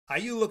Are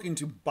you looking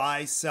to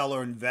buy, sell,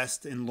 or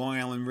invest in Long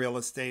Island real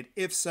estate?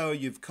 If so,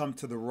 you've come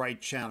to the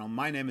right channel.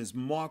 My name is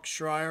Mark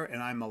Schreier,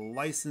 and I'm a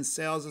licensed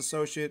sales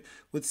associate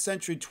with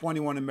Century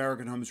 21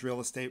 American Homes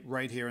Real Estate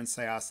right here in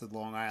Syosset,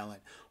 Long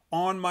Island.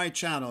 On my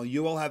channel,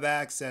 you will have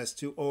access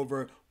to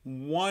over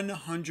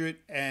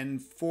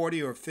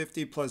 140 or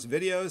 50 plus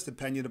videos,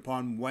 depending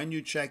upon when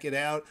you check it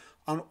out,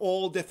 on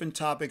all different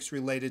topics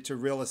related to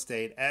real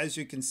estate. As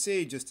you can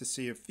see, just to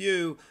see a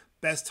few,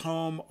 best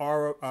home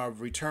or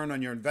return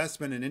on your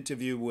investment, an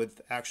interview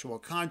with actual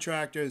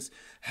contractors,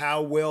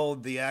 how will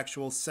the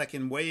actual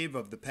second wave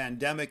of the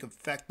pandemic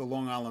affect the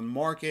Long Island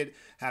market,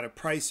 how to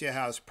price your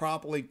house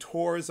properly,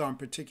 tours on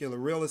particular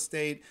real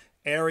estate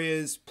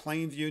areas,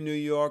 Plainview, New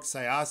York,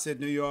 Syosset,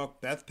 New York,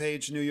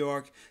 Bethpage, New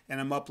York, and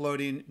I'm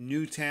uploading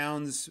new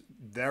towns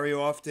very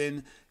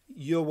often.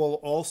 You will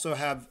also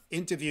have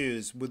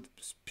interviews with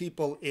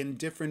people in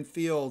different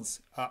fields,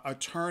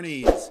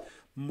 attorneys,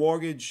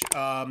 mortgage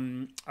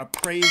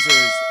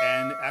appraisers,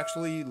 and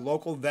actually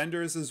local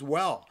vendors as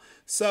well.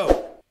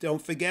 So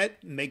don't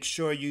forget, make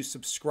sure you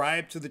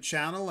subscribe to the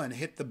channel and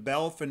hit the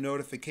bell for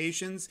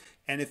notifications.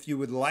 And if you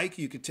would like,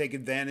 you could take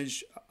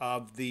advantage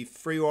of the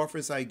free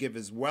offers I give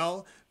as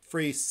well.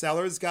 Free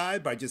seller's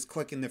guide by just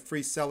clicking the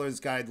free seller's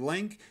guide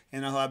link,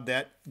 and I'll have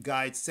that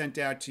guide sent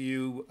out to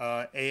you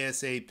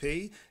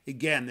ASAP.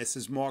 Again, this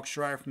is Mark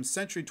Schreier from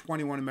Century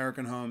 21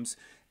 American Homes,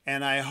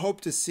 and I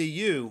hope to see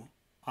you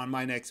on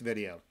my next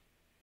video.